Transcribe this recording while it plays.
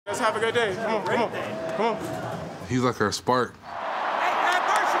Let's have a good day. Come on, come on, come on. He's like our spark. Hey,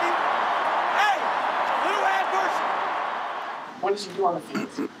 adversity. Hey, little adversity. What did you do on the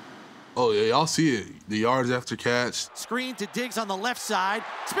field? Oh, yeah, y'all see it. The yards after catch. Screen to Diggs on the left side.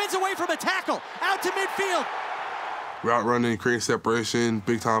 Spins away from a tackle. Out to midfield. Route running, creating separation,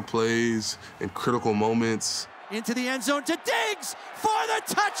 big-time plays, and critical moments. Into the end zone to Diggs for the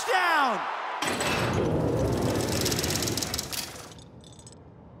touchdown.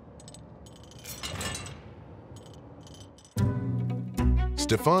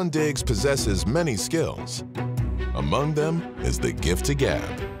 Stefon Diggs possesses many skills. Among them is the gift to gab.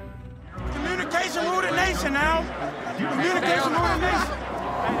 Communication rule the nation now. Communication rule the nation.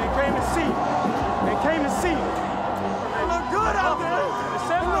 Hey, they came to see. They came to see. They look good out there.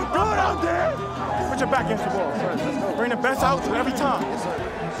 They look good out there. Put your back against the ball. Bring the best out every time.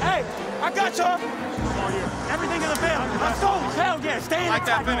 Hey, I got y'all. Everything in the bell. Let's go. Hell yeah. Stay in like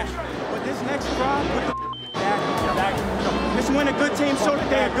that finish. But this next drive, put the back. Let's win a good team, show that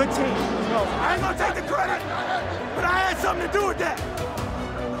they're a good team. I ain't gonna take the credit, but I had something to do with that.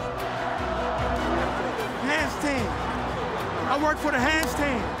 Hands team. I work for the hands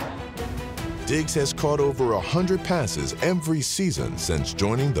team. Diggs has caught over 100 passes every season since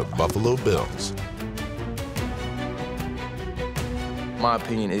joining the Buffalo Bills. My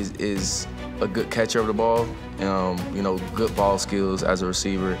opinion is a good catcher of the ball, you know, good ball skills as a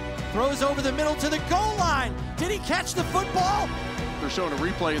receiver. Throws over the middle to the goal line. Did he catch the football? They're showing a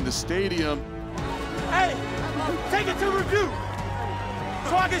replay in the stadium. Hey, take it to review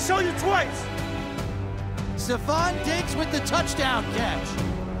so I can show you twice. Stefon Diggs with the touchdown catch.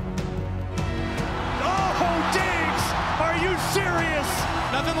 Oh, Diggs! Are you serious?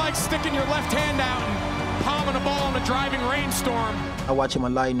 Nothing like sticking your left hand out and palming a ball in a driving rainstorm. I watch him a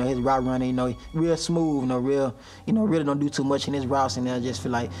lot, you know, his route running, you know, real smooth, really don't do too much in his routes, and I just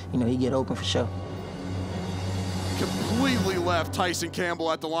feel like, you know, he get open for sure. Completely left Tyson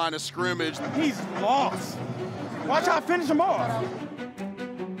Campbell at the line of scrimmage. He's lost. Watch how I finish him off.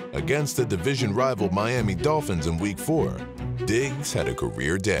 Against the division rival Miami Dolphins in Week 4, Diggs had a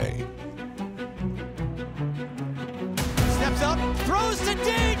career day. Steps up, throws to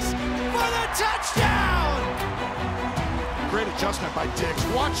Diggs for the touchdown! Great adjustment by Diggs.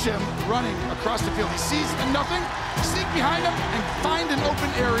 Watch him running across the field. He sees nothing, sneak behind him, and find an open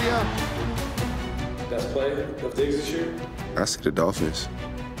area. Best play of Diggs this year? I see the Dolphins.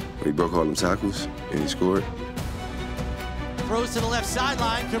 When he broke all them tackles and he scored. Throws to the left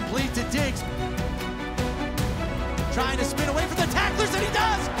sideline, complete to Diggs. Trying to spin away from the tacklers, and he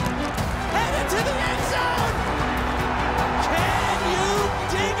does! And into the end zone! Can you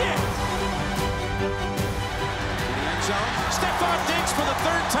dig it? End zone. Stefon Diggs for the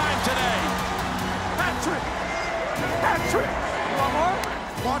third time today. Hat-trick. Hat-trick. One more.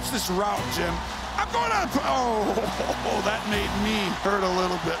 Watch this route, Jim. I'm going up. Oh, that made me hurt a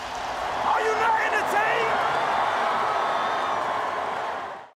little bit.